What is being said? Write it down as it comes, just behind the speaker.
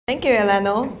Thank you,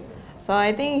 Eleno. So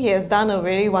I think he has done a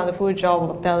really wonderful job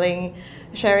of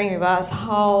sharing with us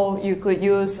how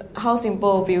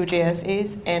simple Vue.js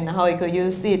is and how you could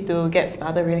use it to get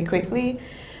started really quickly.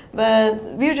 But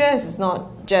Vue.js is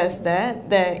not just that.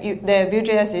 The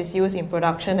Vue.js is used in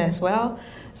production as well.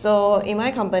 So in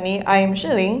my company, I am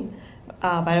Ling,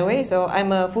 by the way. So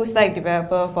I'm a full stack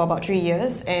developer for about 3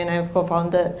 years, and I've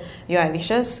co-founded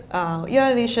UI-licious.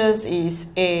 UI-licious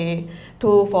is a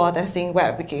tool for testing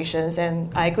web applications,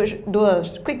 and I could do a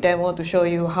quick demo to show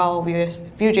you how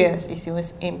Vue.js is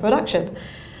used in production.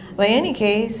 But in any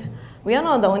case, we are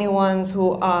not the only ones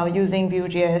who are using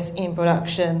Vue.js in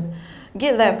production.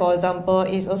 GitLab, for example,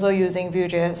 is also using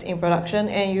Vue.js in production,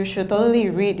 and you should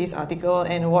totally read this article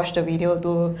and watch the video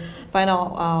to find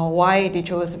out why they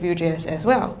chose Vue.js as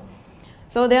well.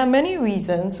 So there are many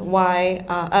reasons why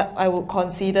I would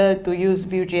consider to use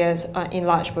Vue.js in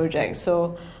large projects.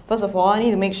 So first of all, I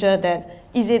need to make sure that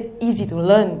is it easy to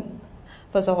learn.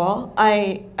 First of all,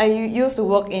 I used to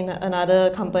work in another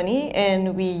company,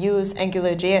 and we use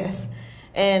AngularJS.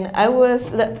 And I was,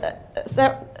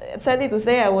 sadly to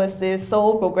say, I was the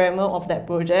sole programmer of that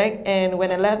project. And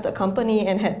when I left the company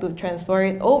and had to transfer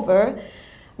it over,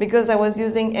 because I was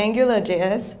using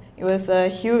AngularJS, it was a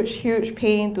huge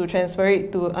pain to transfer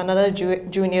it to another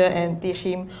junior and teach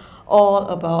him all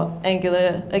about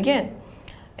Angular again.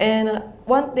 And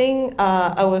one thing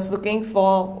I was looking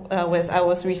for was I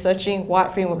was researching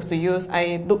what frameworks to use.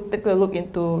 I took a look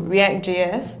into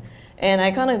React.js. And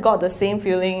I kind of got the same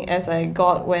feeling as I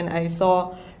got when I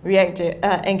saw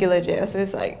AngularJS.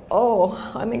 It's like, oh,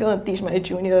 how am I going to teach my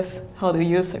juniors how to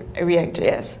use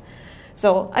React.js?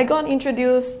 So I got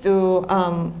introduced to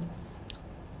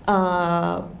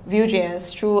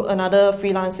Vue.js through another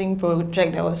freelancing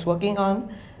project that I was working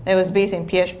on that was based in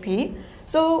PHP.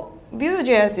 So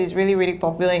Vue.js is really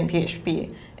popular in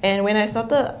PHP. And when I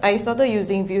started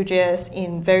using Vue.js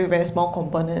in very small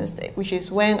components, which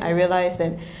is when I realized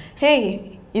that,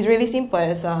 hey, it's really simple.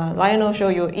 As Lionel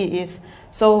showed you, it is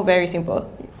so very simple.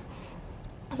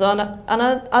 So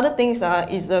other things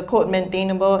is the code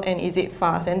maintainable and is it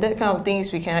fast, and that kind of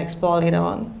things we can explore later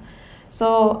on.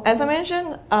 So as I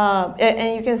mentioned,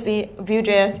 and you can see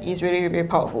Vue.js is really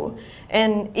powerful,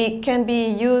 and it can be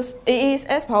used. It is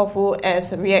as powerful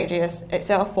as React.js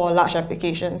itself for large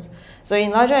applications. So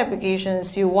in larger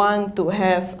applications, you want to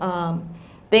have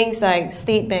things like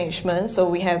state management. So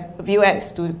we have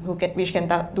Vuex which can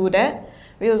do that.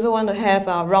 We also want to have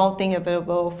routing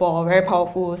available for very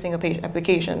powerful single-page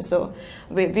applications. So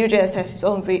Vue.js has its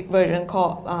own version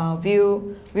called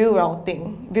Vue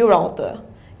Router.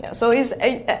 Yeah, so it's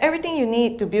everything you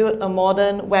need to build a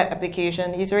modern web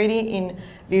application is already in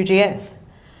Vue.js.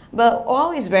 But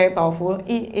while it's very powerful,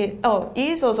 it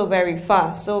is also very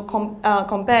fast. So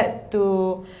compared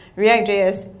to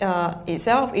React.js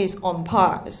itself, is on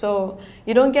par. So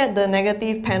you don't get the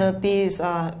negative penalties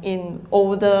in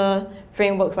older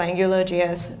frameworks like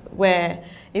AngularJS, where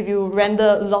if you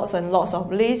render lots and lots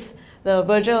of lists, the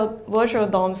virtual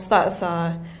DOM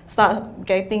start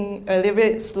getting a little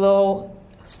bit slow.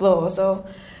 So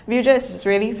Vue.js is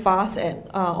really fast at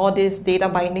all this data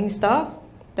binding stuff.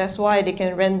 That's why they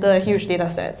can render huge data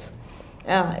sets.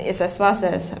 It's as fast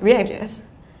as React.js.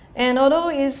 And although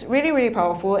it's really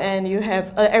powerful and you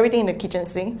have everything in the kitchen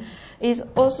sink, it's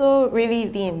also really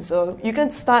lean. So you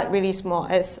can start really small.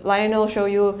 As Lionel showed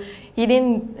you, he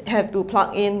didn't have to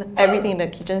plug in everything in the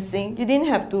kitchen sink. You didn't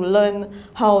have to learn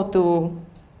how to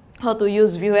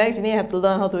use Vuex. You didn't have to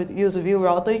learn how to use Vue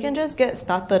Router. You can just get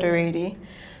started already.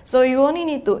 So you only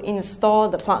need to install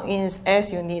the plugins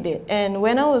as you need it. And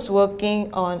when I was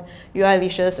working on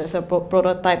UI-licious as a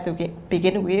prototype to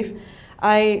begin with,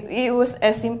 it was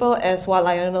as simple as what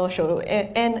Lionel showed.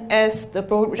 And as the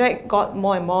project got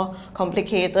more and more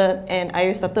complicated, and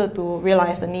I started to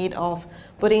realize the need of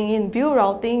putting in Vue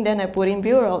routing, then I put in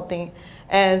Vue routing.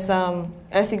 As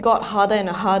it got harder and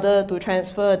harder to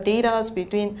transfer data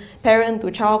between parent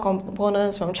to child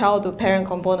components, from child to parent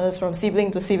components, from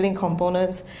sibling to sibling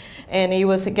components, and it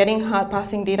was getting hard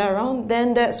passing data around,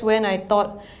 then that's when I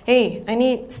thought, hey, I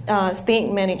need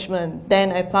state management.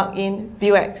 Then I plug in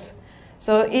Vuex.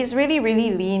 So it's really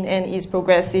lean and it's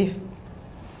progressive.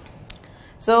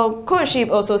 So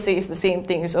CodeShip also says the same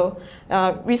thing. So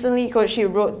recently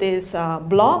CodeShip wrote this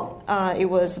blog. It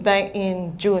was back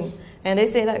in June. And they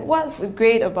say like, what's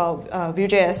great about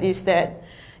Vue.js is that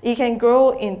it can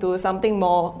grow into something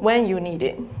more when you need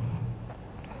it.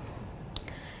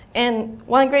 And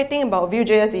one great thing about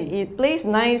Vue.js is it plays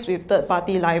nice with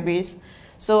third-party libraries.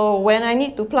 So when I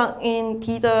need to plug in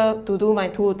Theta to do my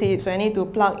tooltips, when I need to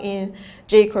plug in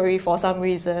jQuery for some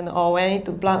reason, or when I need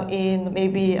to plug in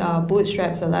maybe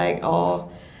Bootstrap Select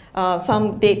or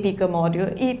some date picker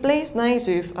module, it plays nice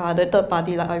with the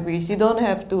third-party libraries. You don't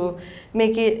have to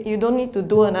make it, you don't need to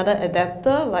do another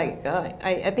adapter like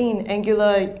I think in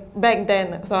Angular back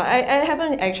then. So I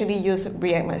haven't actually used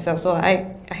React myself, so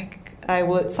I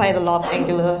would cite a lot of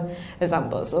Angular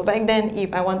examples. So back then,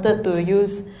 if I wanted to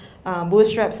use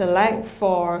Bootstrap Select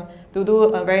to do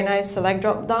a very nice select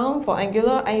drop down for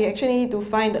Angular, I actually need to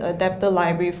find the adapter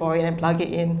library for it and plug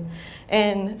it in.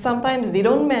 And sometimes they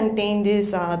don't maintain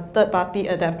this third-party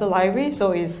adapter library,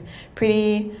 so it's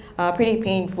pretty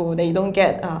painful. They don't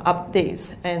get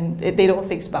updates and they don't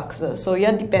fix bugs. So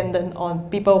you're dependent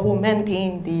on people who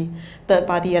maintain the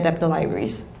third-party adapter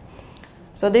libraries.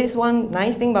 So this one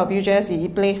nice thing about Vue.js,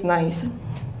 it plays nice.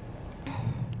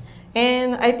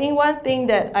 And I think one thing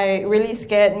that really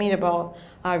scared me about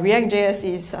React.js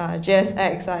is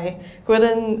JSX. I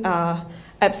couldn't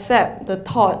accept the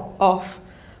thought of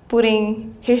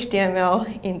putting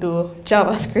HTML into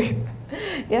JavaScript.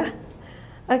 Yeah.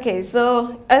 Okay,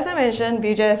 so as I mentioned,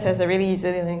 Vue.js has a really easy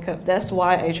learning curve. That's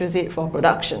why I choose it for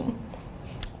production.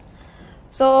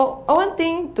 So one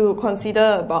thing to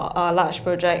consider about a large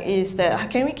project is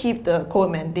that can we keep the code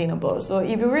maintainable? So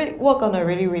if you work on a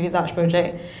really large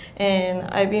project, and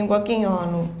I've been working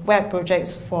on web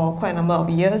projects for quite a number of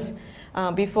years.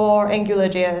 Before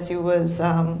AngularJS, it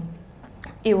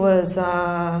was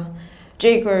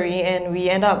jQuery, and we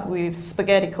end up with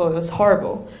spaghetti code. It was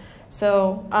horrible.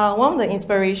 So one of the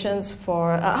inspirations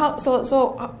for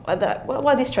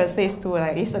what this translates to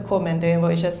is the code maintainable.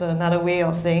 It's just another way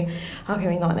of saying how can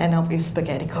we not end up with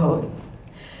spaghetti code.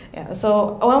 Yeah.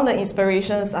 So one of the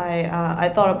inspirations I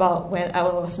thought about when I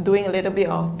was doing a little bit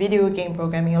of video game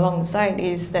programming along the side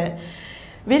is that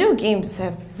video games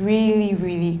have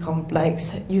really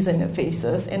complex user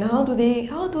interfaces, and how do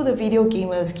the video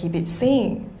gamers keep it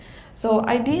sane? So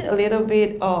I did a little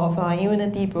bit of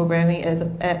Unity programming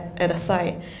at the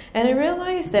site, and I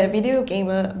realized that video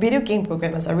game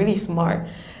programmers are really smart.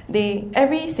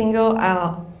 Every single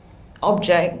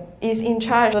object is in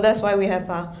charge. So that's why we have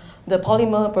the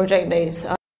Polymer project that is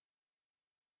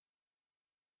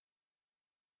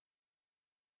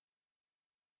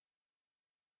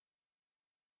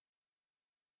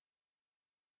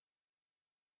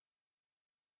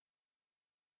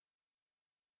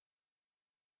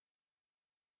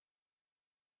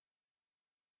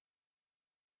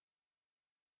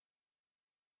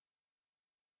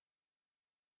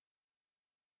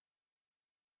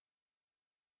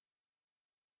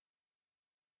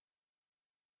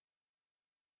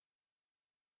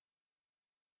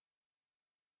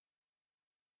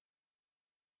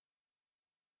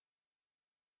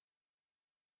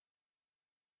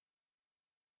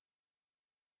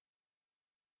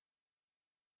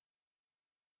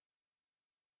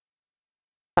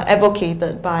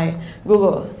advocated by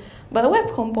Google. But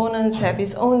web components have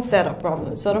its own set of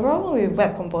problems. So the problem with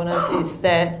web components is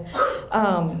that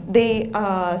they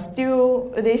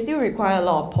still require a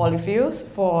lot of polyfills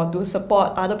to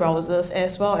support other browsers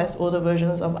as well as older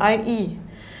versions of IE.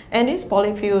 And these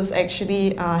polyfills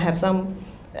actually have some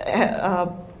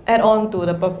have an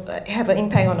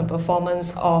impact on the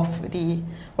performance of the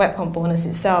web components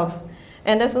itself.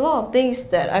 And there's a lot of things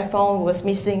that I found was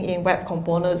missing in web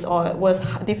components or was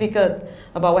difficult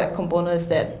about web components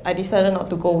that I decided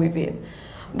not to go with it.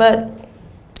 But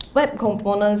web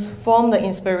components form the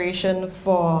inspiration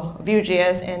for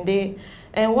Vue.js,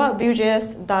 and what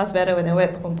Vue.js does better than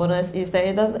web components is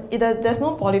that there's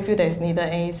no polyfill that is needed,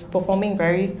 and it's performing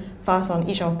very fast on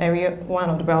every one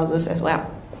of the browsers as well.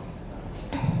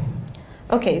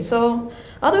 Okay, so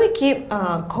how do we keep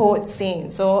code sane?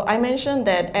 So I mentioned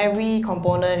that every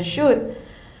component should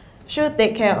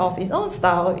take care of its own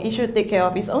style. It should take care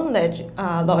of its own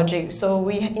logic. So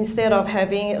instead of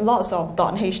having lots of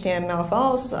 .html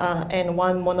files and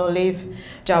one monolith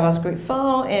JavaScript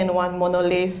file and one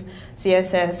monolith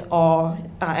CSS or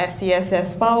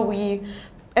SCSS file,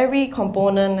 every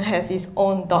component has its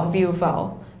own .vue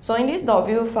file. So in this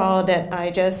 .vue file that I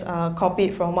just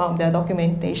copied from one of their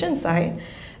documentation site,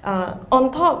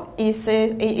 on top it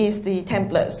says it is the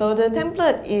template. So the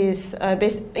template is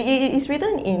it's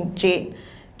written in J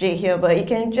here, but it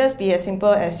can just be as simple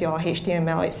as your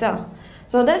HTML itself.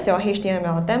 So that's your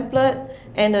HTML template,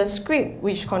 and the script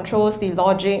which controls the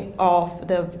logic of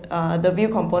the Vue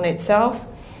component itself.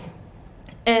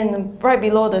 And right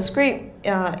below the script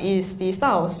is the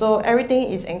style. So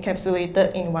everything is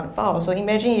encapsulated in one file. So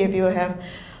imagine if you have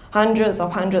hundreds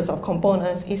of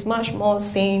components, it's much more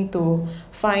sane to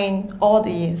find all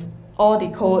all the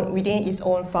code within its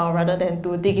own file rather than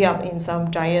to dig it up in some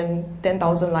giant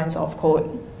 10,000 lines of code.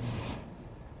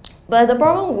 But the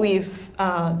problem with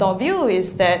 .vue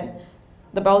is that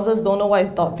the browsers don't know what is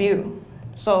 .vue.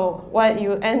 So what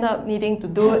you end up needing to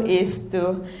do is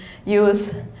to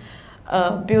use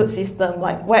a build system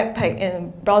like Webpack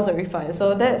and Browserify.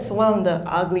 So that's one of the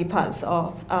ugly parts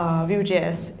of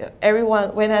Vue.js.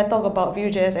 Everyone, when I talk about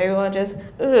Vue.js, everyone just,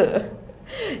 ugh.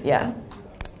 Yeah.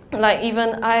 Like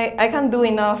even I can't do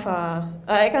enough.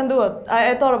 I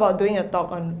thought about doing a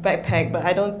talk on Webpack, but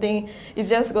I don't think it's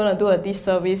just gonna do a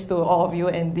disservice to all of you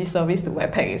and disservice to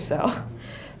Webpack itself.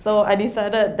 So I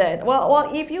decided that well,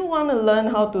 if you want to learn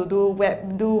how to do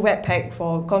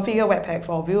configure Webpack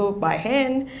for Vue by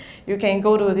hand, you can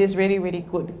go to this really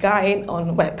good guide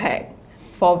on Webpack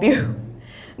for Vue.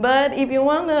 But if you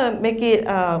want to make it,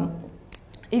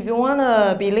 if you want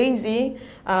to be lazy,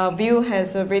 Vue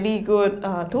has a really good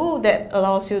tool that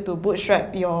allows you to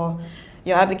bootstrap your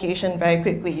application very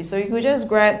quickly. So you could just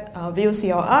grab Vue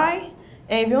CLI,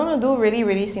 and if you want to do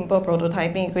really simple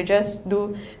prototyping, you could just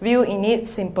do Vue init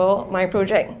simple my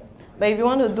project. But if you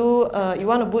want to do you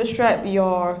want to bootstrap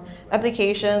your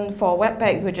application for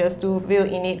Webpack, you could just do Vue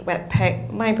init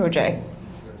Webpack my project.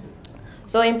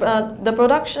 So in the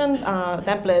production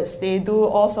templates, they do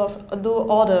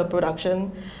all the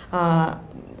production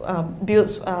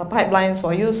builds pipelines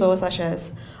for you, so such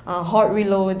as hot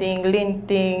reloading,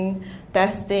 linting,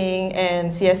 testing, and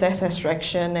CSS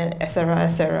extraction, and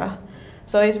etc.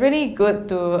 So it's really good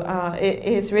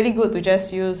to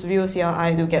just use Vue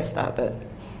CLI to get started.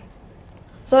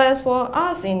 So as for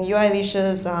us in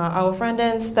UI-licious, our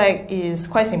front-end stack is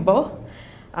quite simple.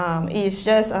 It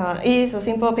is a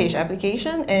simple page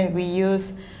application, and we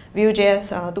use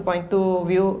Vue.js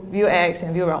 2.2, Vuex,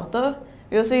 and Vue Router.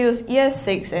 We also use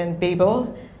ES6 and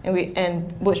Babel,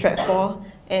 and Bootstrap 4.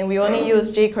 And we only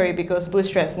use jQuery because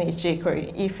Bootstrap needs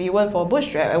jQuery. If it weren't for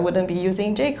Bootstrap, I wouldn't be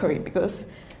using jQuery because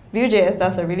Vue.js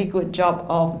does a really good job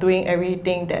of doing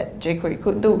everything that jQuery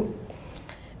could do.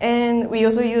 And we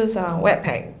also use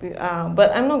Webpack,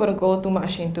 but I'm not going to go too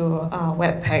much into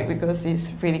Webpack because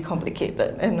it's really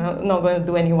complicated and I'm not going to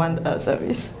do any one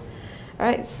service. All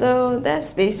right, so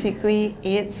that's basically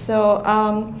it. So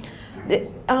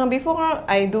before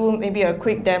I do maybe a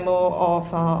quick demo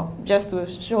of just to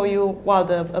show you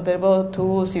what are the available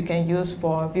tools you can use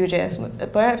for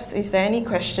Vue.js, perhaps is there any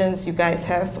questions you guys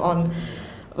have on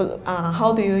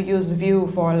how do you use Vue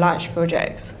for large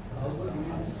projects?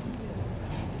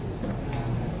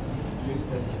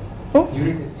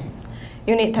 Unit testing.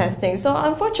 Unit testing. So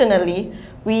unfortunately,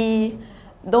 I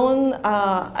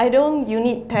don't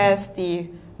unit test the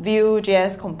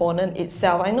Vue.js component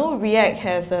itself. I know React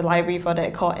has a library for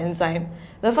that called Enzyme.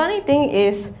 The funny thing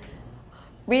is,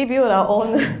 we build our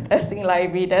own testing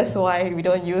library. That's why we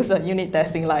don't use a unit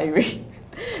testing library.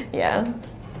 Yeah.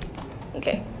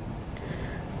 Okay.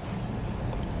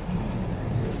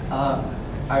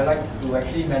 I'd like to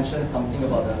actually mention something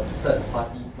about the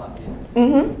third-party plugins.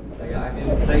 Mm-hmm. I've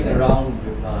been playing around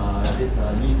with this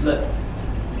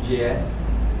Leaflet.js.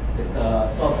 It's a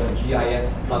sort of a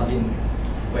GIS plugin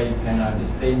where you can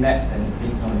display maps and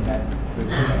things on the map with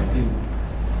Vue.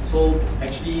 So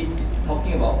actually,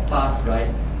 talking about fast,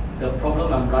 right? The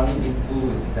problem I'm running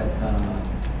into is that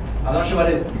I'm not sure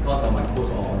whether it's because of my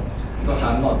code or because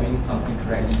I'm not doing something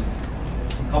correctly.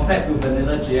 Compared to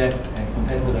Vanilla.js and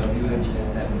compared to the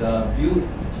Vue.js app, the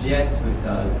Vue.js with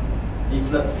the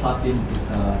Leaflet plugin is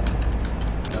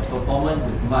the performance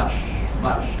is much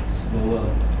slower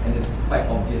and it's quite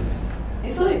obvious.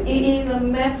 So it is a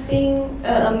mapping,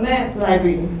 a map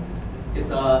library. It's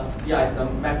a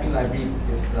mapping library.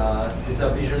 It's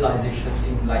a visualization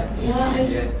thing like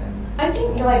D3.js and. I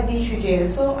think like D3.js.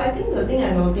 So I think the thing I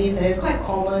noticed that it's quite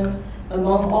common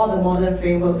among all the modern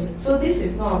frameworks. So this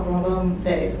is not a problem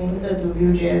that is limited to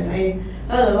Vue.js. I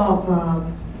heard a lot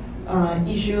of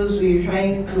issues with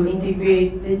trying to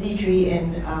integrate the D3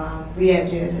 and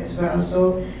React.js as well.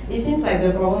 So it seems like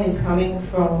the problem is coming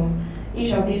from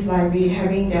each of these libraries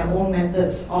having their own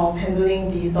methods of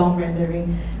handling the DOM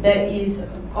rendering that is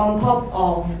on top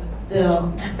of the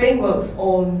framework's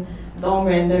own DOM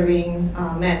rendering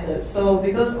methods. So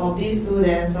because of these two,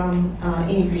 there are some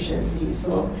inefficiencies.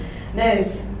 So that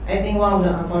is, I think, one of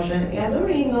the unfortunate things. I don't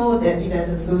really know that it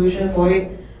has a solution for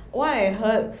it. What I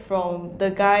heard from the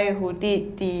guy who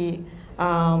did the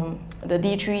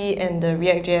D3 and the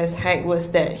React.js hack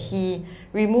was that he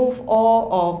removed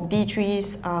all of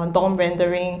D3's DOM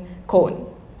rendering code.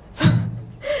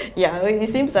 yeah, it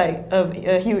seems like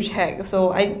a huge hack.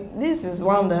 So this is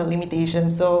one of the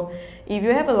limitations. So if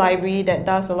you have a library that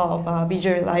does a lot of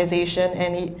visualization,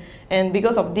 and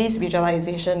because of this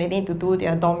visualization, they need to do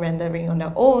their DOM rendering on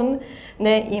their own,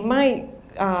 then it might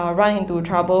run into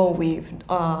trouble with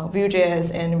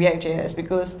Vue.js and React.js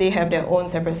because they have their own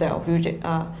separate set of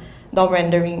DOM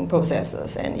rendering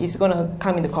processes, and it's going to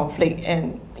come into conflict,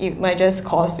 and it might just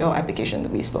cause your application to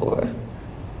be slower.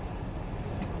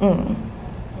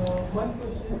 One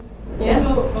question. Yeah.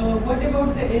 So, what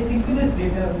about the asynchronous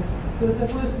data? So,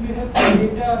 suppose we have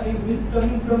data is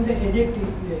coming from the Ajax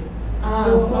API.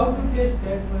 So, how to test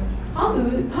that one?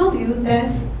 How do you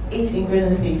test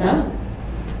asynchronous data?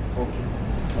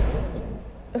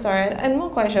 Sorry, I'm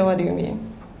not quite sure what do you mean.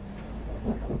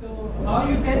 So, how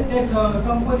you test that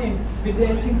component with the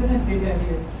asynchronous data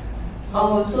here?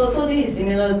 Oh, so this is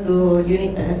similar to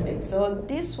unit testing. So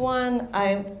this one,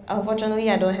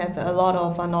 unfortunately I don't have a lot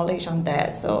of knowledge on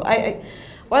that. So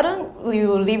why don't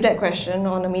you leave that question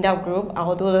on the meetup group?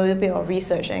 I'll do a little bit of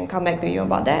research and come back to you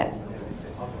about that.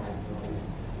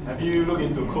 Have you looked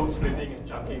into code splitting and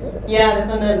chunking? Yeah,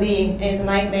 definitely. It's a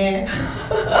nightmare.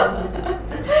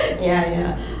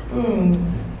 yeah.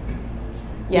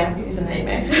 Yeah, it's a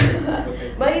nightmare.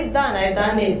 But it's done, I've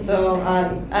done it. So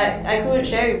I could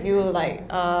share with you like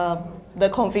the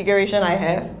configuration I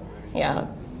have. Yeah.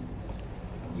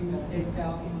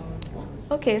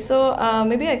 Okay, so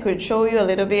maybe I could show you a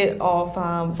little bit of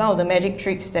some of the magic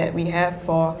tricks that we have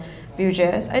for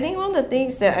Vue.js. I think one of the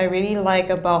things that I really like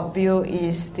about Vue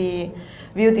is the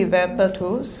Vue developer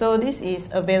tool. So this is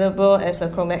available as a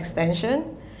Chrome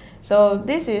extension. So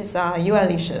this is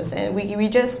UI-licious, and we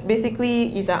just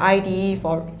basically is an IDE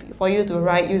for you to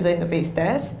write user interface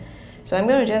tests. So I'm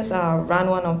going to just run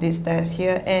one of these tests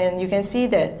here, and you can see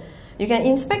that you can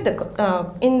inspect the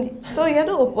so you have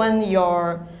to open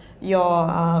your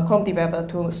Chrome developer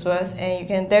tools first, and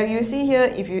you see here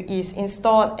if it is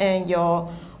installed and your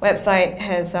website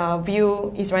has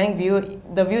Vue is running Vue,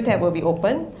 the Vue tab will be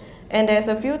open. And there's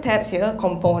a few tabs here: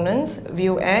 components,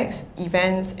 Vuex,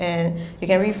 events, and you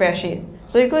can refresh it.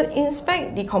 So you could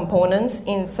inspect the components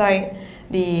inside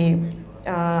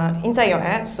inside your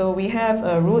app. So we have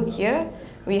a root here.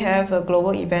 We have a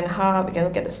global event hub. You can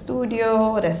look at the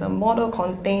studio. There's a model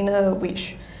container,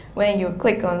 which when you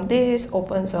click on this,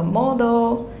 opens a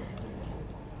model.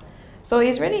 So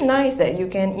it's really nice that you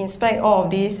can inspect all of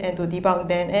these and to debug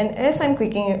them. And as I'm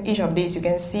clicking each of these, you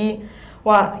can see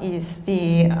what is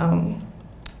the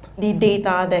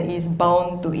data that is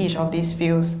bound to each of these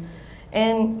fields.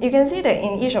 And you can see that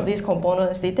in each of these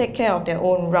components, they take care of their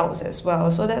own routes as well.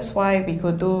 So that's why we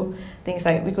could do things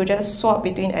like we could just swap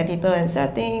between editor and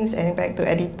settings and back to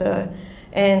editor.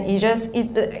 And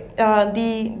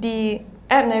the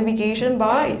app navigation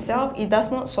bar itself, it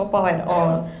does not swap out at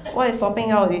all. What is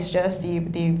swapping out is just the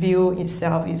view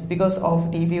itself, is because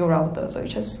of the view router. So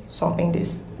it's just swapping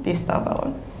this stuff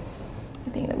out.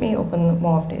 Let me open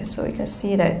more of this so you can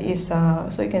see that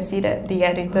the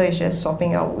editor is just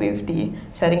swapping out with the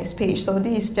settings page. So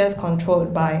this is just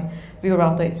controlled by Vue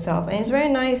router itself, and it's very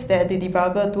nice that the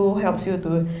debugger tool helps you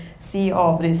to see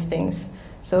all of these things.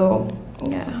 So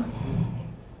yeah.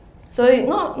 So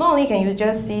not only can you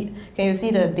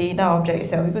see the data object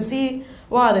itself, you could see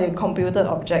what are the computed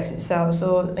objects itself.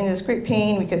 So in the script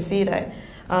pane, we could see that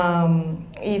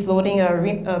is loading a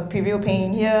preview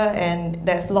pane here, and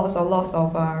there's lots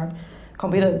of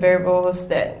computed variables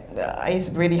that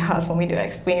is really hard for me to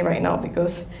explain right now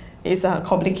because it's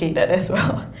complicated as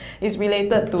well. It's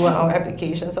related to our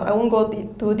application, so I won't go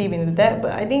too deep into that,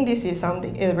 but I think this is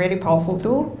a really powerful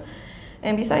tool.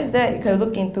 And besides that, you can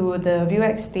look into the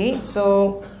Vuex state.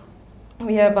 So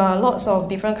we have lots of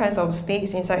different kinds of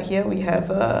states inside here. We have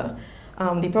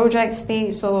the project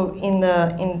state. So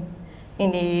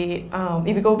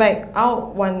if you go back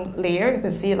out one layer, you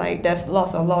can see like there's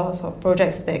lots of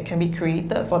projects that can be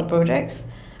created for the projects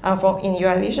in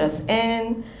UI-licious.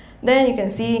 And then you can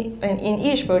see in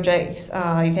each project,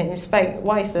 you can inspect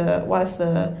what's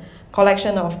the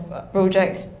collection of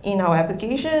projects in our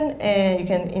application, and you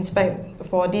can inspect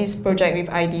for this project with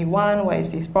ID 1, what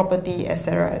is this property,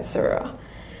 etc., etc.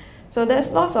 So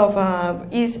there's lots of,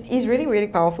 it's really, really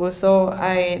powerful. So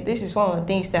this is one of the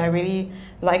things that I really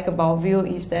like about Vue,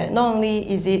 is that not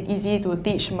only is it easy to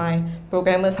teach my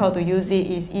programmers how to use it,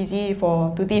 it's easy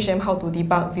to teach them how to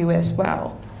debug Vue as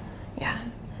well. Yeah,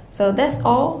 so that's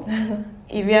all.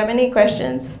 If you have any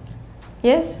questions.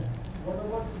 Yes? What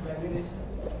about validation?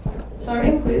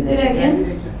 Sorry, could you say that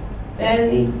again?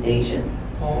 Validation.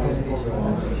 Form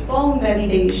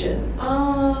validation.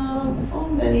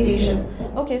 Form validation.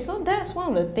 Okay, so that's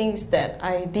one of the things that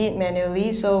I did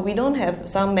manually. So we don't have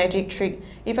some magic trick.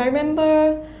 If I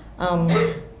remember,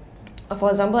 for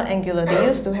example, Angular, they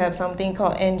used to have something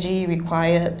called ng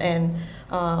required and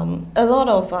a lot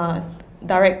of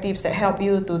directives that help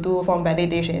you to do form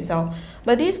validation itself.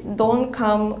 But these don't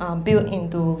come built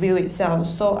into Vue itself.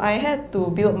 So I had to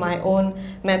build my own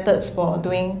methods for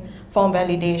doing form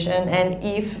validation, and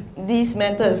if these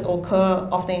methods occur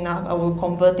often enough, I will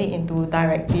convert it into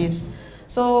directives.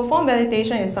 So form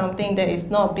validation is something that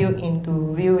is not built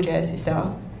into Vue JS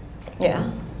itself. Yeah.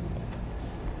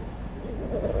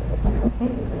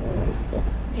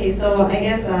 Okay, so I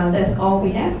guess that's all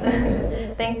we have.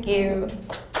 Thank you.